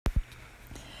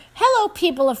Hello,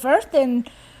 people of Earth and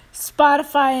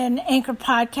Spotify and Anchor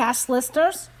podcast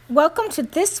listeners. Welcome to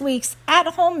this week's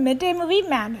at-home midday movie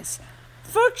madness.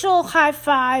 Virtual high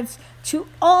fives to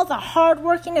all the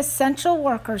hardworking essential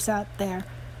workers out there.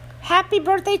 Happy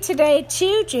birthday today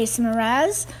to Jason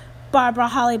Mraz, Barbara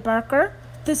Holly Barker,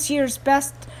 this year's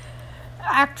Best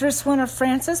Actress winner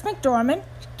Frances McDormand,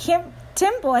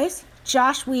 Tim Boyce,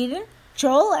 Josh Whedon,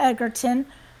 Joel Edgerton,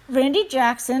 Randy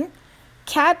Jackson,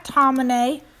 Kat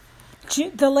Tominay,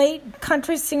 the late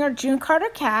country singer June Carter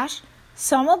Cash,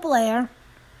 Selma Blair.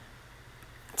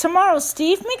 Tomorrow,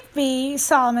 Steve McBee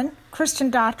Solomon, Christian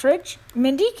Dottridge,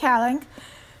 Mindy Kaling,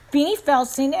 Beanie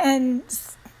Feldstein, and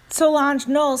Solange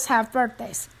Knowles have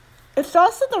birthdays. It's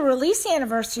also the release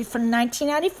anniversary for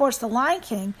 1994's The Lion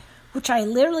King, which I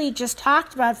literally just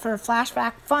talked about for a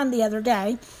flashback fun the other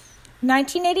day,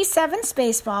 1987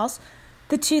 Spaceballs,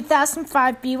 the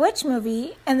 2005 Bewitched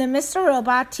movie, and the Mr.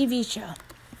 Robot TV show.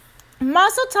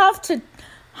 Mazel tov to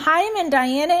Chaim and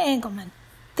Diana Engelman.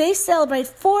 They celebrate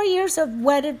 4 years of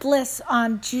wedded bliss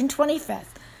on June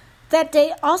 25th. That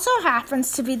day also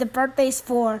happens to be the birthdays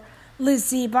for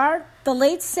Liz Zebar, the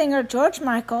late singer George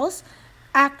Michaels,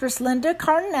 actress Linda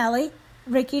Cardinelli,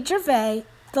 Ricky Gervais,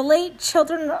 the late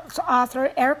children's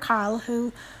author Eric Carle,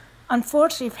 who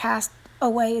unfortunately passed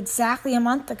away exactly a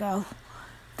month ago,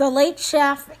 the late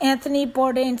chef Anthony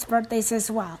Bourdain's birthdays as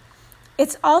well.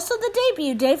 It's also the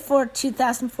debut date for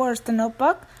 2004's The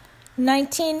Notebook,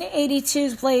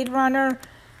 1982's Blade Runner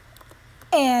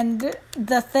and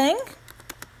The Thing,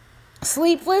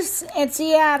 Sleepless in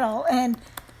Seattle, and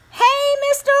Hey,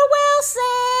 Mr.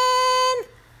 Wilson!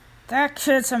 That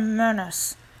kid's a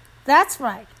menace. That's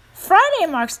right. Friday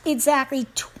marks exactly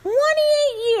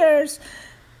 28 years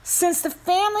since the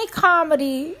family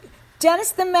comedy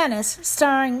Dennis the Menace,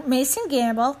 starring Mason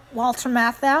Gamble, Walter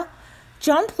Matthau,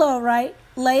 Joan Plowright,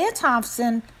 Leah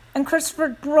Thompson, and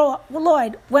Christopher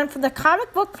Lloyd, went from the comic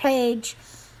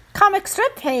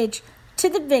strip page to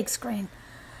the big screen.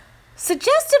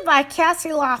 Suggested by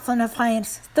Cassie Laughlin of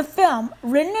Heinz, the film,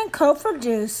 written and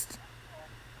co-produced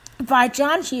by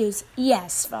John Hughes,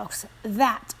 yes, folks,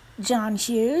 that John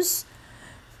Hughes,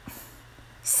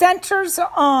 centers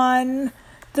on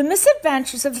the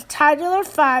misadventures of the titular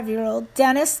 5-year-old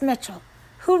Dennis Mitchell,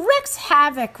 who wreaks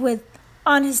havoc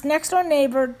on his next-door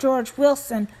neighbor George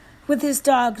Wilson with his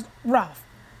dog Ruff.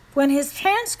 When his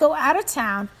parents go out of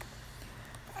town,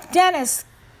 Dennis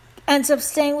ends up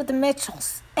staying with the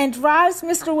Mitchells and drives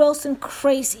Mr. Wilson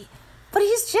crazy, but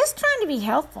he's just trying to be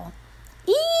helpful,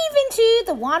 even to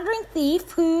the wandering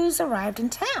thief who's arrived in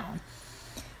town.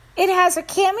 It has a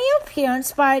cameo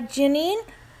appearance by Janine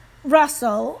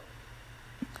Russell,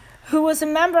 who was a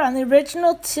member on the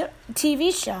original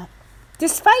TV show.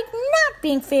 Despite not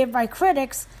being favored by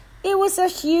critics, it was a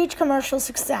huge commercial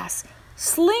success,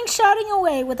 slingshotting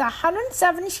away with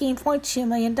 $117.2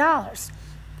 million. In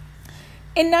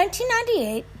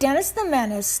 1998, Dennis the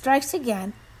Menace Strikes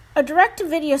Again, a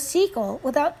direct-to-video sequel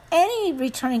without any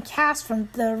returning cast from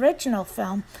the original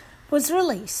film, was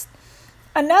released.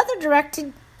 Another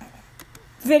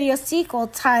direct-to-video sequel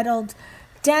titled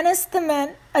Dennis the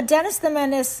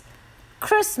Menace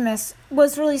Christmas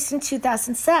was released in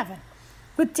 2007,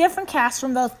 with different casts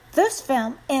from both this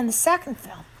film and the second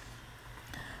film.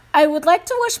 I would like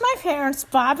to wish my parents,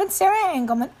 Bob and Sarah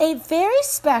Engelman, a very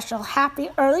special happy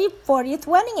early 40th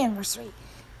wedding anniversary,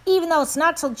 even though it's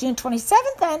not till June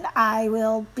 27th and I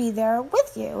will be there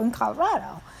with you in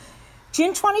Colorado.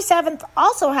 June 27th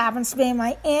also happens to be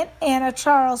my Aunt Anna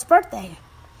Charles' birthday.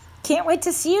 Can't wait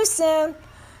to see you soon.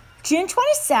 June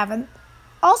 27th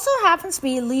also happens to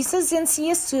be Lisa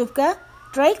Zinsia Supka,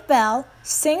 Drake Bell,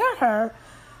 singer Her,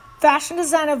 fashion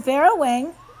designer Vera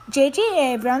Wing,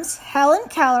 J.J. Abrams, Helen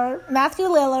Keller, Matthew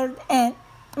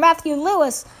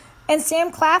Lewis, and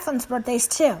Sam Claflin's birthdays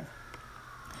too.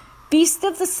 Beast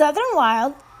of the Southern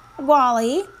Wild,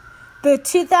 Wall-E, the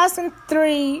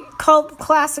 2003 cult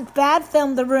classic bad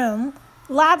film The Room,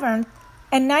 Labyrinth,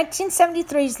 and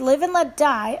 1973's Live and Let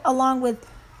Die, along with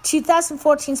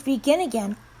 2014's Begin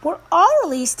Again, were all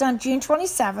released on June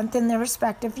 27th in their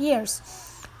respective years.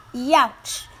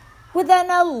 Youch! With an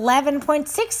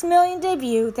 $11.6 million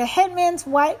debut, The Hitman's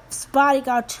Wife's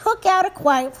Bodyguard took out A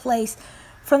Quiet Place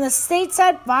from the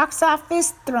stateside box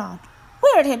office throne,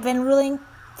 where it had been ruling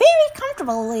very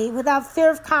comfortably without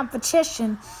fear of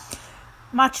competition,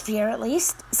 much fear at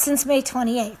least, since May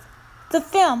 28th. The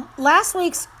film, last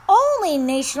week's only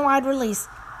nationwide release,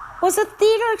 was a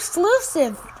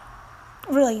theater-exclusive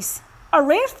release, a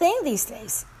rare thing these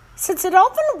days. Since it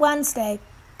opened Wednesday,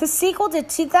 the sequel to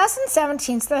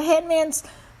 2017's The Hitman's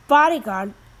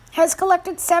Bodyguard has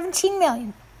collected $17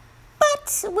 million.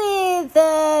 But with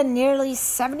a nearly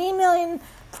 $70 million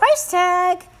price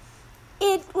tag,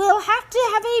 it will have to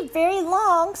have a very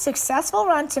long, successful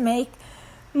run to make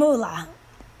moolah.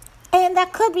 And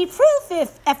that could be proof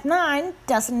if F9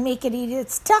 doesn't make it eat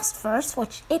its dust first,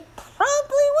 which it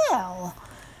probably will.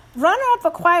 Runner-up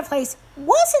A Quiet Place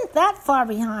wasn't that far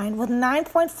behind with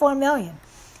 $9.4 million.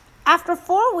 After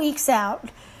 4 weeks out,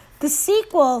 the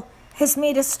sequel has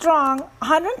made a strong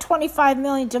 $125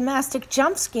 million domestic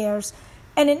jump scares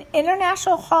and an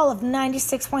international haul of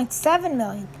 $96.7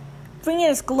 million, bringing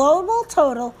its global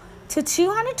total to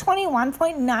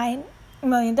 $221.9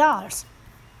 million.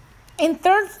 In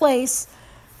third place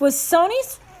was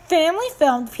Sony's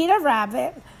family-filmed Peter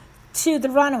Rabbit to The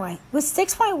Runaway, with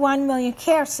 6.1 million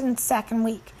cares in its second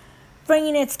week,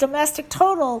 bringing its domestic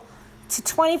total to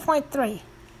 20.3.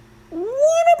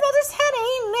 Warner Brothers had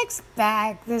a mixed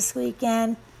bag this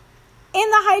weekend. In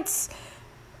the Heights,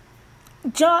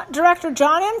 director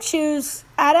John M. Chu's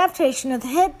adaptation of the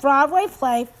hit Broadway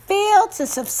play failed to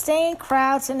sustain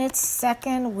crowds in its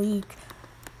second week,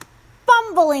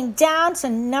 bumbling down to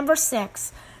number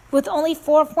 6 with only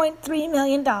 $4.3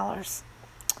 million.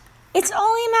 It's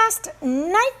only amassed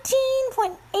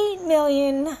 $19.8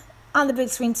 million on the big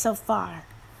screen so far.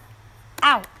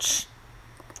 Ouch.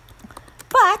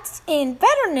 But in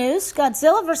better news,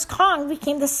 Godzilla vs. Kong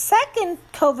became the second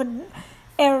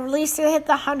COVID-era release to hit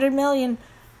the $100 million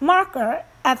marker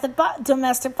at the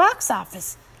domestic box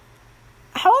office.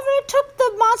 However, it took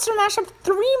the monster mashup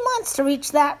 3 months to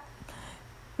reach that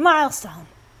milestone.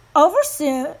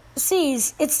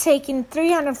 Overseas, it's taken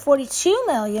 $342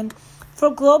 million for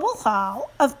a global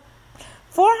haul of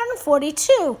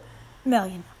 $442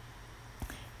 million.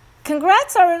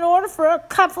 Congrats are in order for a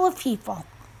couple of people.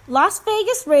 Las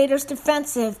Vegas Raiders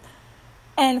defensive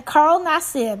and Carl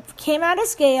Nassib came out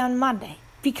as gay on Monday,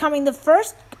 becoming the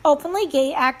first openly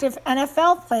gay active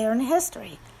NFL player in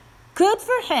history. Good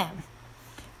for him.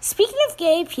 Speaking of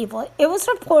gay people, it was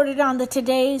reported on the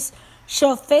Today's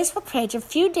Show Facebook page a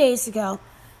few days ago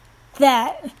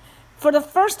that for the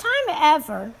first time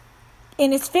ever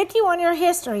in its 51-year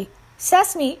history,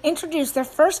 Sesame introduced their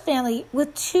first family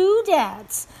with 2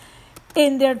 dads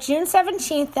in their June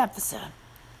 17th episode.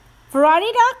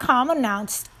 Variety.com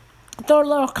announced the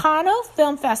Locarno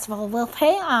Film Festival will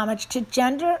pay homage to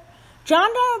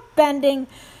genre-bending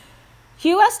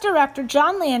U.S. director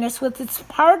John Landis with its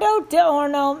Pardo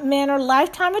d'Orno Manor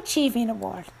Lifetime Achievement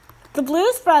Award. The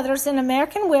Blues Brothers, an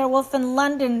American Werewolf in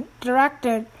London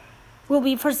director, will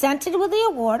be presented with the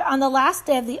award on the last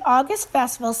day of the August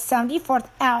Festival's 74th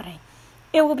outing.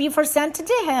 It will be presented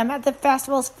to him at the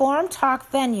festival's Forum Talk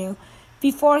venue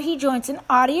before he joins an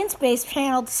audience-based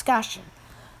panel discussion.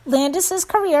 Landis'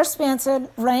 career spans a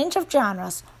range of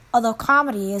genres, although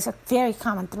comedy is a very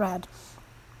common thread.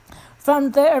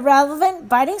 From the irreverent,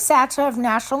 biting satire of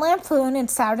National Lampoon and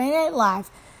Saturday Night Live,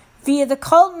 via the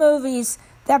cult movies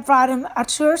that brought him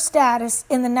auteur status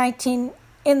in the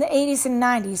 80s and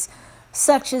 90s,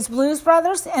 such as Blues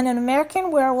Brothers and An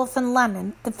American Werewolf in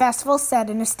London, the festival said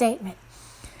in a statement.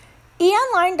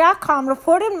 eOnline.com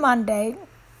reported Monday,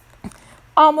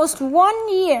 almost 1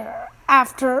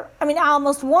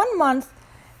 month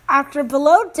after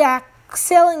Below Deck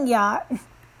sailing yacht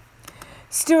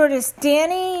stewardess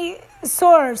Danny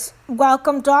Soares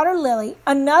welcomed daughter Lily,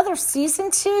 another season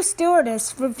 2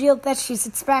 stewardess revealed that she's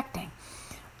expecting.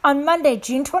 On Monday,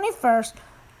 June 21st,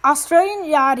 Australian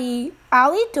yachty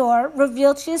Ali Dorr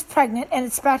revealed she is pregnant and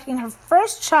expecting her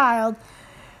first child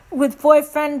with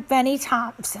boyfriend Benny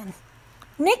Thompson.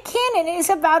 Nick Cannon is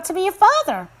about to be a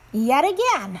father, yet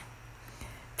again.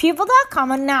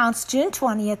 People.com announced June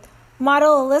 20th,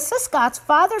 model Alyssa Scott's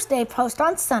Father's Day post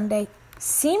on Sunday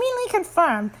seemingly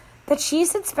confirmed that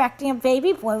she's expecting a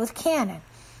baby boy with Cannon.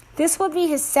 This would be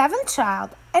his 7th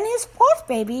child and his 4th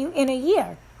baby in a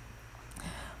year.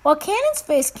 While Cannon's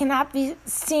face cannot be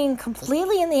seen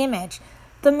completely in the image,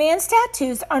 the man's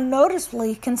tattoos are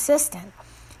noticeably consistent.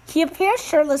 He appears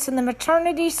shirtless in the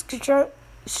maternity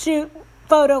shoot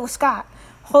photo with Scott,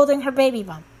 holding her baby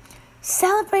bump.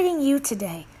 "Celebrating you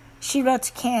today," she wrote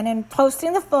to Cannon,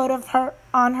 posting the photo of her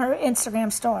on her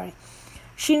Instagram story.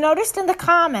 She noticed in the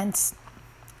comments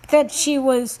that she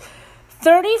was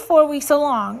 34 weeks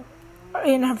along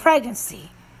in her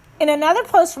pregnancy. In another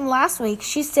post from last week,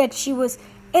 she said she was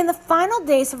in the final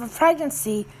days of her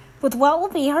pregnancy with what will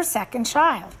be her 2nd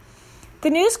child. The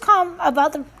news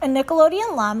about the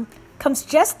Nickelodeon alum comes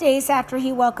just days after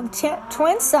he welcomed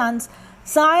twin sons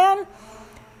Zion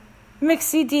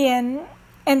Mixidian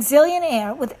and Zillion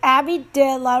Air with Abby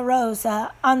De La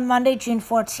Rosa on Monday, June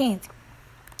 14th.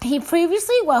 He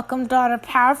previously welcomed daughter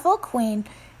Powerful Queen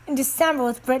in December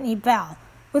with Brittany Bell.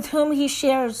 with whom he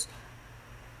shares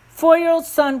 4-year-old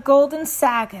son Golden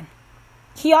Sagan.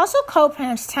 He also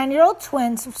co-parents 10-year-old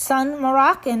twins, son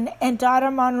Moroccan and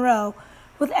daughter Monroe,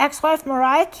 with ex-wife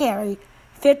Mariah Carey,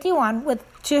 51,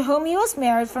 to whom he was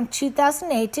married from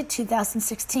 2008 to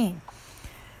 2016.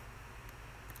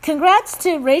 Congrats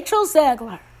to Rachel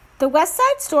Zegler, the West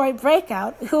Side Story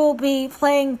breakout, who will be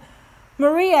playing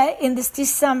Maria in this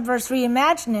December's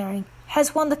reimagining,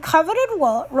 has won the coveted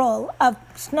role of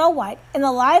Snow White in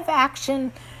the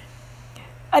live-action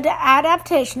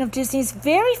adaptation of Disney's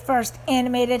very first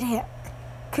animated hit.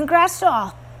 Congrats to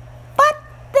all. But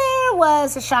there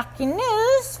was a shocking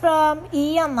news from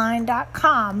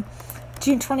eonline.com,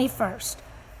 June 21st.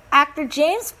 Actor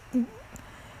James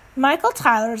Michael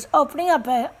Tyler is opening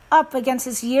up against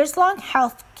his years-long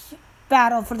health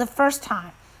battle for the first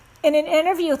time. In an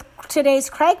interview with today's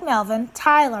Craig Melvin,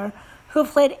 Tyler, who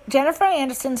played Jennifer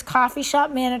Aniston's coffee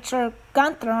shop manager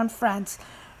Gunther on Friends,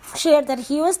 shared that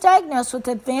he was diagnosed with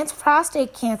advanced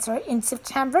prostate cancer in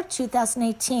September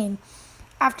 2018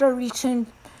 after a routine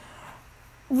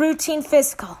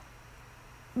physical.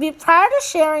 Prior to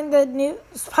sharing the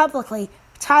news publicly,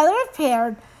 Tyler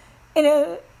appeared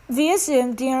via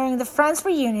Zoom during the Friends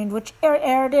reunion, which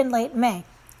aired in late May.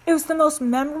 "It was the most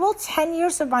memorable 10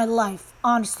 years of my life,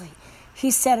 honestly,"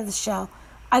 he said of the show.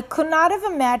 "I could not have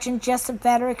imagined just a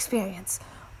better experience.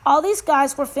 All these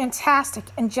guys were fantastic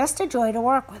and just a joy to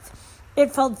work with.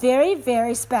 It felt very,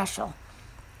 very special."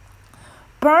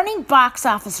 Burning box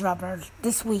office rubber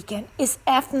this weekend is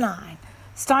F9,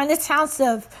 starring the talents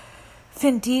of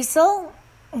Vin Diesel,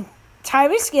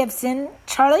 Tyrese Gibson,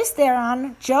 Charlize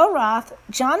Theron, Joe Roth,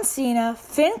 John Cena,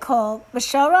 Finn Cole,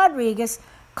 Michelle Rodriguez,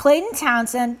 Clayton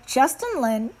Townsend, Justin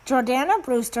Lin, Jordana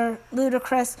Brewster,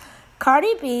 Ludacris,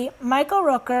 Cardi B, Michael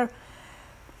Rooker,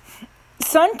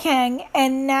 Sun Kang,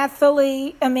 and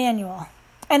Nathalie Emmanuel,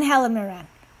 and Helen Mirren.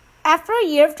 After a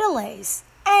year of delays,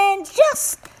 and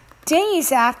just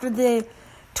days after the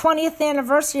 20th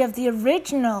anniversary of the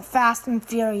original Fast and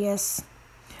Furious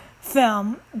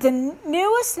film, the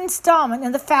newest installment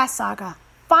in the Fast saga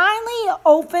finally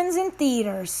opens in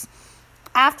theaters.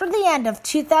 After the end of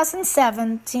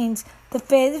 2017's The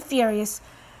Fate of the Furious,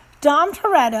 Dom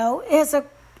Toretto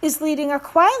is leading a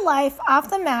quiet life off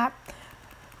the map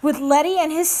with Letty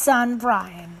and his son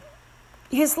Brian.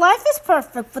 His life is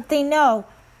perfect, but they know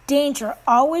danger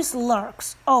always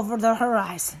lurks over the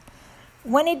horizon.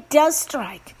 When it does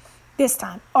strike, this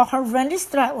time, a horrendous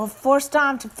threat will force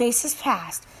Dom to face his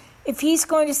past if he's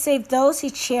going to save those he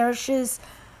cherishes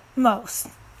most.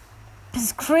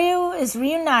 His crew is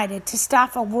reunited to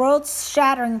stop a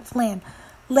world-shattering plan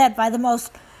led by the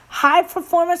most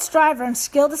high-performance driver and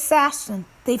skilled assassin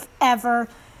they've ever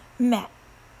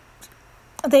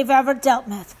dealt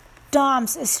with,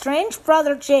 Dom's estranged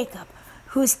brother Jacob,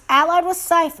 who is allied with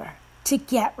Cypher to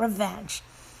get revenge.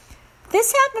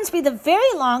 This happens to be the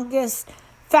very longest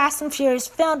Fast and Furious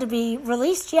film to be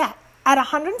released yet, at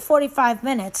 145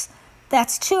 minutes.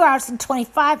 That's 2 hours and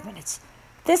 25 minutes.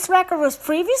 This record was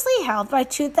previously held by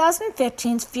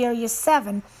 2015's Furious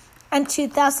 7 and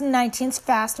 2019's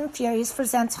Fast and Furious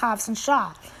Presents Hobbs and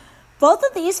Shaw. Both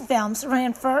of these films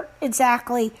ran for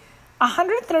exactly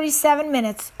 137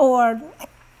 minutes, or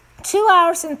 2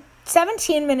 hours and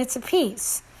 17 minutes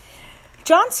apiece.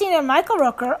 John Cena and Michael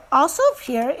Rooker also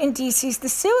appear in DC's The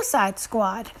Suicide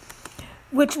Squad,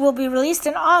 which will be released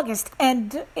in August,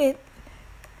 and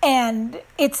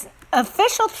its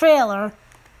official trailer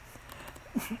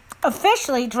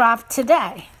officially dropped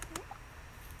today.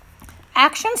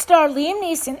 Action star Liam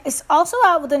Neeson is also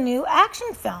out with a new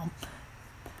action film,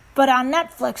 but on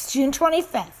Netflix, June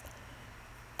 25th.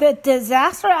 The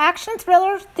disaster action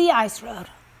thriller The Ice Road,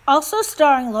 also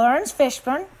starring Lawrence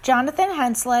Fishburne, Jonathan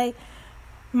Hensley,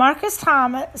 Marcus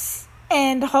Thomas,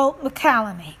 and Holt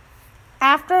McCallany.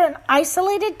 After an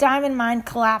isolated diamond mine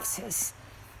collapses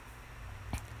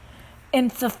in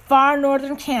the far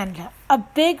northern Canada, a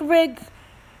big rig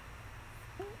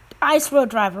ice road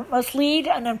driver must lead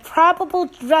an improbable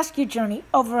rescue journey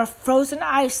over a frozen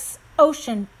ice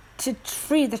ocean to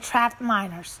free the trapped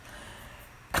miners.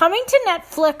 Coming to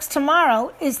Netflix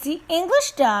tomorrow is the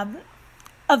English dub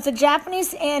of the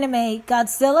Japanese anime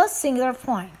Godzilla Singular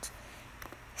Point.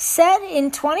 Set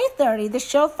in 2030, the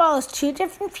show follows two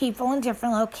different people in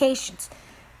different locations.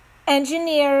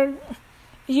 Engineer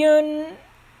Yun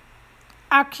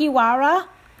Akiwara,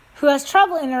 who has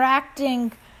trouble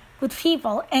interacting with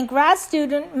people, and grad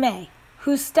student Mei,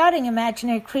 who's studying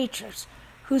imaginary creatures,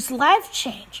 whose lives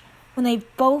change when they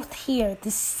both hear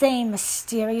the same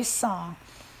mysterious song.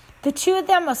 The two of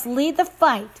them must lead the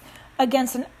fight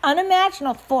against an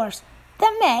unimaginable force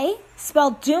that may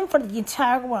spell doom for the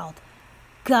entire world.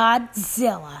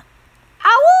 Godzilla.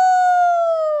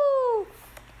 Ow!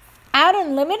 Out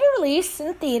in limited release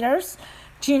in theaters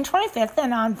June 25th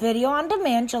and on video on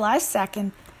demand July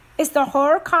 2nd is the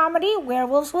horror comedy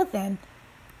Werewolves Within,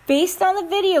 based on the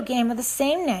video game of the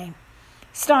same name,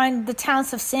 starring the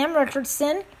talents of Sam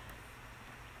Richardson,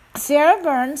 Sarah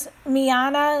Burns,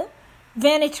 Miana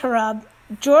Vanitarub,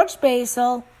 George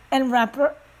Basil, and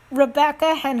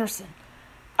Rebecca Henderson.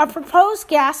 A proposed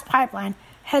gas pipeline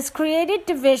has created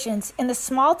divisions in the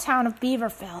small town of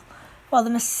Beaverville, while the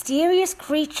mysterious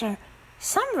creature,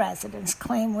 some residents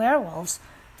claim werewolves,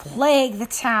 plague the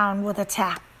town with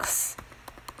attacks.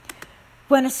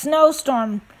 When a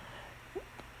snowstorm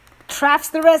traps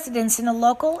the residents in a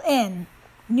local inn,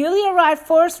 newly arrived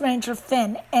forest ranger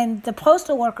Finn and the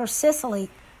postal worker Cicely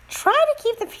try to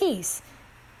keep the peace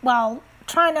while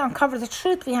trying to uncover the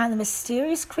truth behind the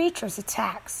mysterious creature's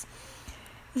attacks.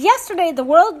 Yesterday, the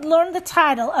world learned the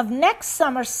title of next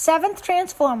summer's 7th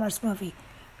Transformers movie,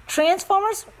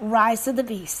 Transformers: Rise of the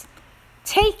Beast,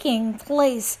 taking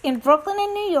place in Brooklyn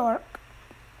and New York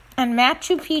and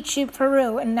Machu Picchu,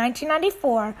 Peru in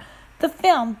 1994. The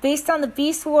film, based on the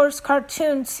Beast Wars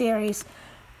cartoon series,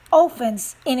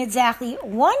 opens in exactly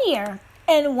 1 year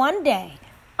and 1 day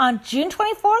on June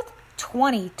 24th,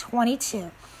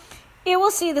 2022. It will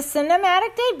see the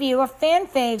cinematic debut of fan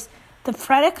faves, the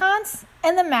Predacons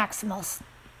and the Maximals.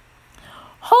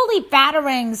 Holy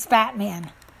Batarangs,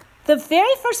 Batman. The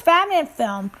very first Batman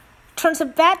film turns a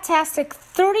bat-tastic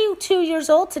 32 years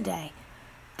old today.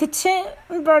 The Tim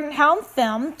Burton helm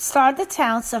film starred the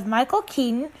talents of Michael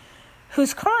Keaton,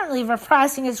 who's currently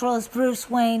reprising his role as Bruce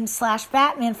Wayne /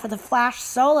 Batman for the Flash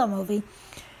solo movie,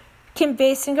 Kim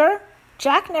Basinger,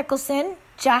 Jack Nicholson,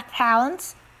 Jack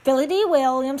Palance, Billy D.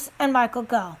 Williams, and Michael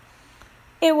Gough.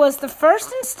 It was the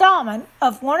first installment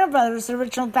of Warner Brothers'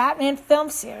 original Batman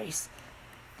film series.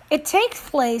 It takes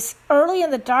place early in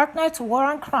the Dark Knight's war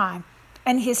on crime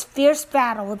and his fierce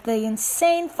battle with the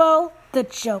insane foe, the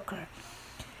Joker.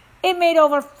 It made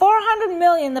over $400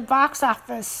 million in the box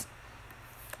office,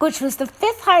 which was the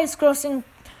 5th highest grossing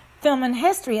film in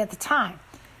history at the time.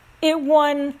 It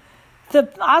won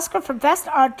the Oscar for Best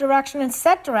Art Direction and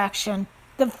Set Direction,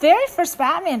 the very first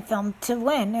Batman film to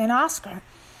win an Oscar.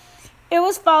 It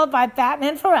was followed by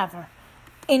Batman Forever.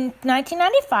 In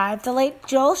 1995, the late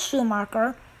Joel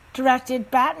Schumacher directed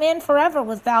Batman Forever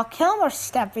with Val Kilmer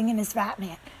stepping in as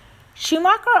Batman.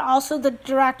 Schumacher also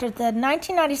directed the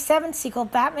 1997 sequel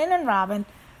Batman and Robin,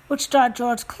 which starred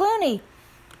George Clooney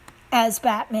as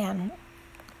Batman.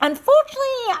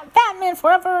 Unfortunately, Batman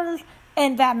Forever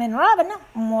and Batman and Robin,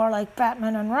 more like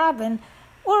Batman and Robin,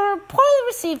 were poorly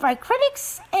received by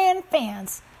critics and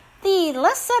fans. The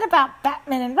less said about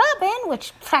Batman and Robin,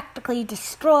 which practically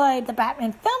destroyed the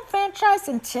Batman film franchise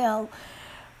until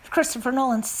Christopher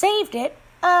Nolan saved it,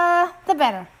 the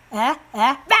better.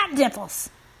 Bat nipples.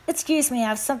 Excuse me, I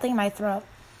have something in my throat.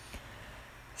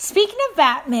 Speaking of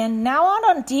Batman, now out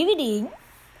on DVD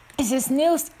is his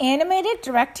newest animated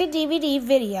direct-to-DVD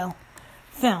video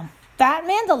film,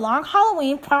 Batman The Long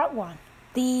Halloween Part 1.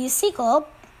 The sequel,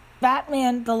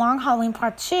 Batman The Long Halloween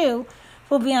Part 2,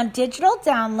 will be on digital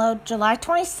download July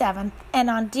 27th and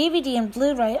on DVD and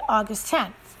Blu-ray August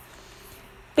 10th.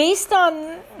 Based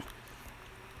on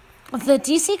the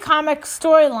DC Comics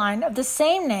storyline of the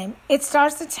same name, it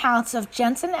stars the talents of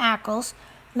Jensen Ackles,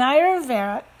 Naya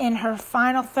Rivera in her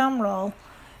final film role,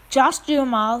 Josh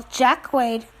Duhamel, Jack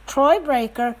Quaid, Troy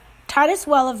Baker, Titus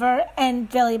Welliver, and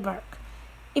Billy Burke.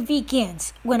 It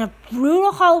begins when a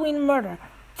brutal Halloween murder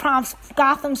prompts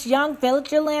Gotham's young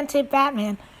vigilante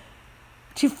Batman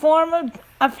to form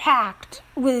a pact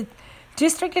with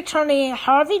District Attorney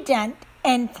Harvey Dent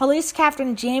and Police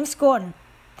Captain James Gordon,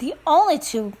 the only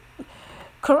two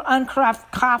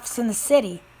uncorrupt cops in the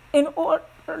city, in order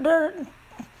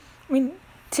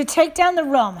to take down the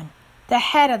Roman, the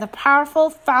head of the powerful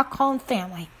Falcone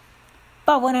family.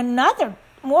 But when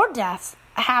more deaths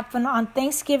happen on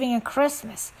Thanksgiving and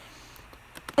Christmas,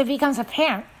 it becomes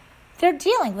apparent they're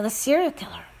dealing with a serial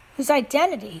killer whose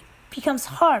identity becomes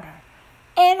harder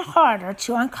and harder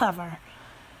to uncover.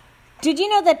 Did you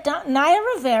know that Naya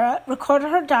Rivera recorded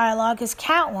her dialogue as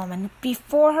Catwoman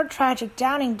before her tragic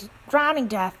drowning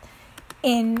death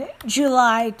in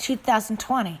July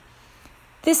 2020?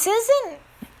 This isn't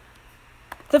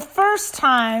the first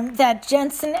time that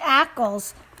Jensen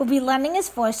Ackles will be lending his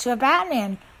voice to a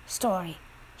Batman story.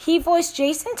 He voiced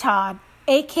Jason Todd,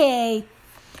 a.k.a.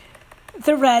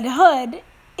 the Red Hood,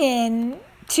 in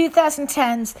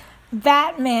 2010's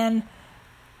Batman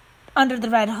Under the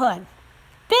Red Hood.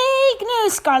 Big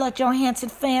news, Scarlet Johansson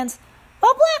fans.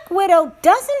 Well, Black Widow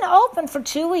doesn't open for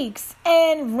 2 weeks,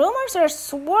 and rumors are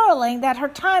swirling that her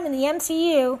time in the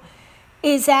MCU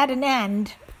is at an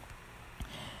end.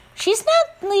 She's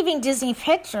not leaving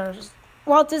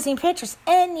Walt Disney Pictures,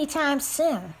 anytime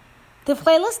soon.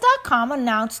 ThePlaylist.com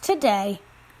announced today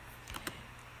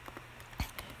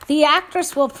the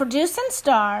actress will produce and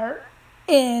star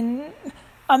in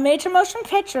a major motion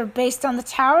picture based on the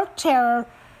Tower of Terror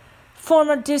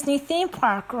former Disney theme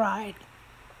park ride.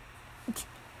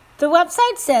 The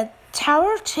website said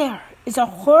Tower of Terror is a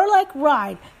horror-like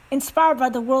ride inspired by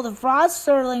the world of Rod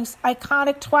Serling's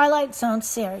iconic Twilight Zone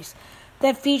series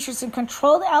that features a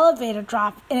controlled elevator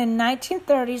drop in a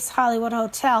 1930s Hollywood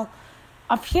hotel,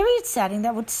 a period setting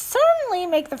that would certainly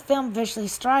make the film visually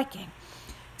striking.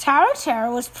 Tower of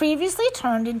Terror was previously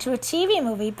turned into a TV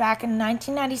movie back in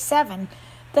 1997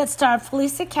 that starred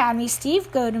Police Academy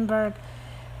Steve Guttenberg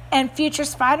and future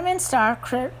Spider-Man star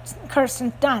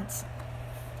Kirsten Dunst.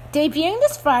 Debuting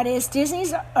this Friday is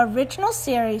Disney's original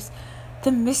series,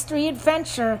 The Mystery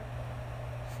Adventure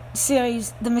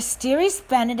series, The Mysterious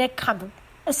Benedict Cumberbatch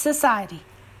Society,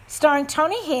 starring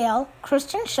Tony Hale,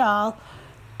 Christian Shaw,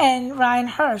 and Ryan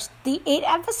Hurst. The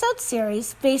 8-episode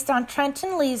series, based on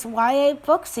Trenton Lee's YA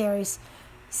book series,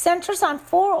 centers on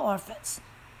 4 orphans,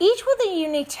 each with a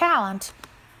unique talent,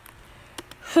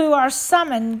 who are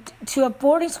summoned to a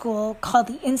boarding school called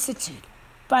the Institute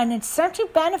by an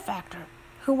eccentric benefactor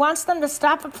who wants them to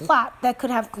stop a plot that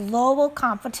could have global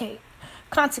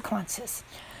consequences.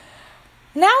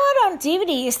 Now out on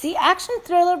DVD is the action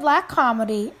thriller black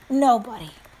comedy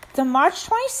Nobody. The March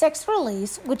 26th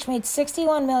release, which made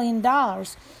 $61 million,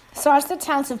 stars the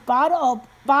talents of Bob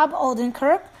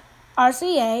Odenkirk,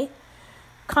 RZA,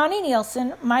 Connie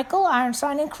Nielsen, Michael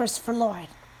Ironside, and Christopher Lloyd.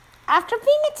 After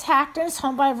being attacked in his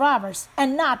home by robbers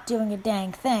and not doing a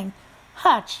dang thing,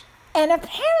 Hutch, an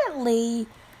apparently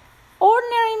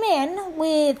ordinary man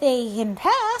with a hidden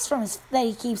past that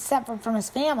he keeps separate from his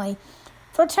family,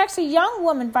 protects a young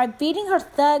woman by beating her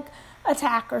thug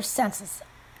attacker senseless,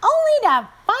 only to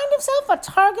find himself a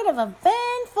target of a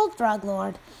vengeful drug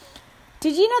lord.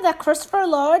 Did you know that Christopher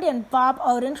Lloyd and Bob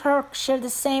Odenkirk share the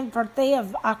same birthday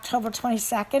of October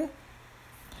 22nd?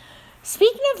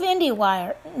 Speaking of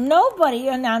IndieWire, Nobody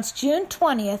announced June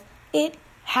 20th it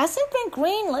hasn't been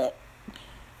greenlit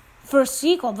for a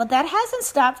sequel, but that hasn't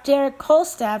stopped Derek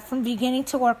Kolstad from beginning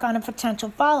to work on a potential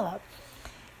follow-up.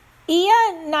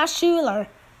 Ia Nashuler,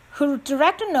 who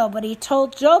directed Nobody,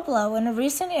 told Joe Blow in a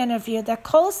recent interview that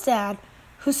Kolstad,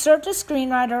 who served as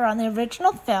screenwriter on the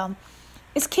original film,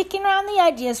 is kicking around the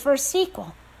ideas for a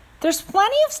sequel. There's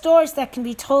plenty of stories that can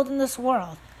be told in this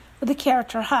world with the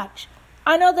character Hutch.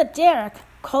 I know that Derek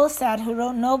Kolstad, who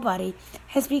wrote Nobody,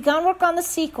 has begun work on the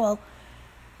sequel,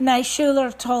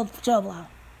 Nashuler told Joe Blow.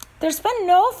 There's been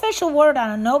no official word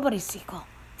on a Nobody sequel,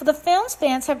 but the film's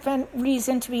fans have been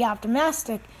reason to be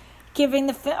optimistic, given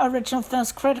the original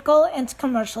film's critical and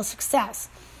commercial success.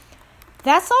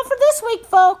 That's all for this week,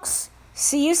 folks.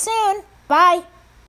 See you soon. Bye.